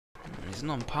sind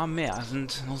noch ein paar mehr. Es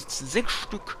sind noch 6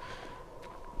 Stück.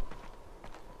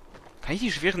 Kann ich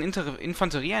die schweren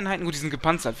Infanterieeinheiten? Gut, die sind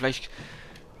gepanzert. Vielleicht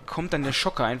kommt dann der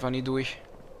Schocker einfach nie durch.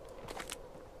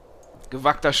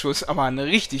 Gewagter Schuss, aber ein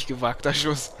richtig gewagter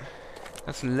Schuss.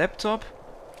 Das ist ein Laptop.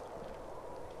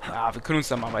 Ja, wir können uns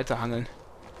da mal weiterhangeln.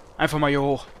 Einfach mal hier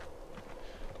hoch.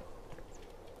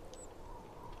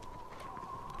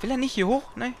 Will er nicht hier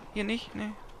hoch? Ne, hier nicht.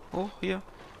 Ne, hoch, hier.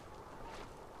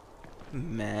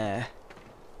 Mäh.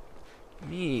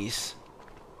 Mies.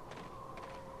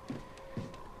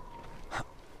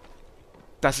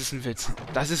 Das ist ein Witz.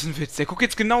 Das ist ein Witz. Der guckt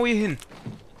jetzt genau hier hin.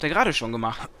 Hat er gerade schon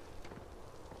gemacht.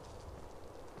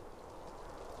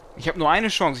 Ich habe nur eine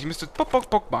Chance. Ich müsste Bock, Bock,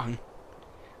 Bock machen.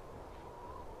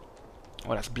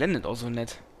 Oh, das blendet auch so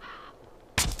nett.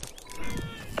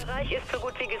 Bereich ist so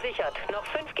gut wie gesichert. Noch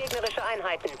 5 gegnerische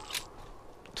Einheiten.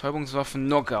 Betäubungswaffen,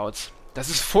 Knockouts. Das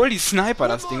ist voll die Sniper,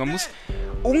 das Ding. Man muss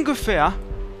ungefähr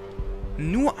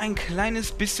nur ein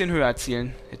kleines bisschen höher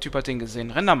zielen. Der Typ hat den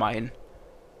gesehen. Renn da mal hin.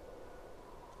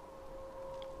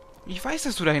 Ich weiß,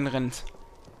 dass du dahin rennst.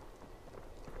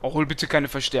 Oh, hol bitte keine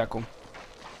Verstärkung.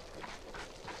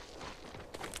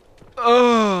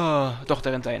 Oh, doch,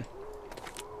 der rennt dahin.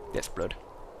 Der ist blöd.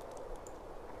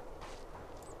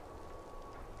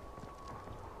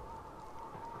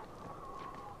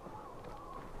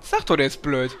 Sag doch, der ist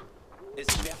blöd.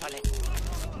 Ist schwer verletzt.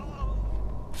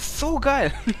 So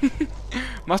geil.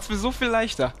 Macht's mir so viel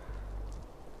leichter.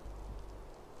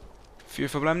 4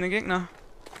 verbleibende Gegner.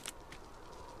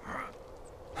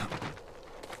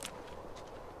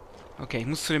 Okay, ich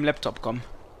muss zu dem Laptop kommen.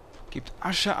 Gibt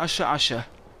Asche, Asche, Asche.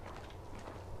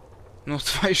 Nur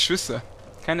 2 Schüsse.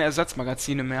 Keine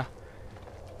Ersatzmagazine mehr.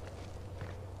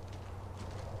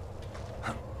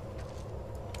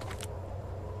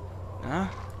 Ja.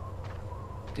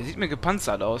 Der sieht mir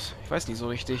gepanzert aus. Ich weiß nicht so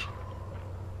richtig.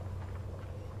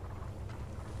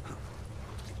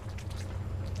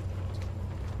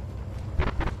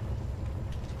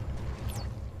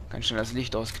 Kann schnell das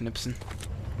Licht ausknipsen.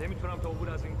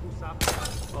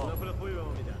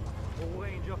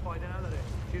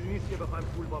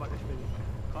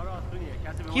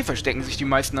 Hier verstecken sich die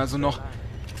meisten also noch.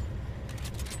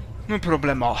 Nur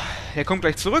Problemo. Der kommt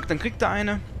gleich zurück, dann kriegt er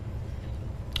eine.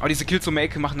 Aber diese Kills um die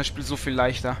Ecke machen das Spiel so viel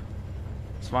leichter.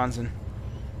 Das ist Wahnsinn.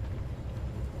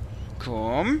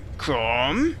 Komm,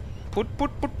 komm. Put,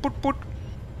 put, put, put, put.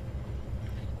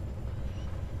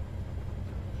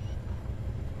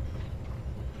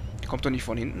 Kommt doch nicht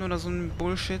von hinten oder so ein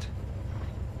Bullshit.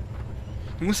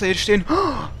 Du musst da jetzt stehen.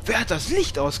 Oh, wer hat das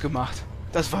Licht ausgemacht?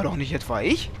 Das war doch nicht etwa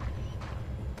ich?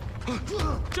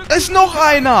 Da ist noch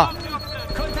einer!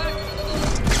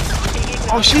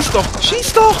 Oh, schieß doch!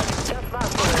 Schieß doch!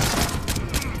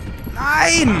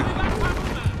 Nein!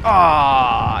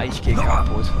 Ah, ich gehe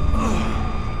kaputt.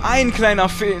 Ein kleiner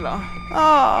Fehler.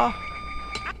 Ah.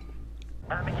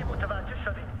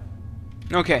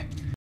 Okay.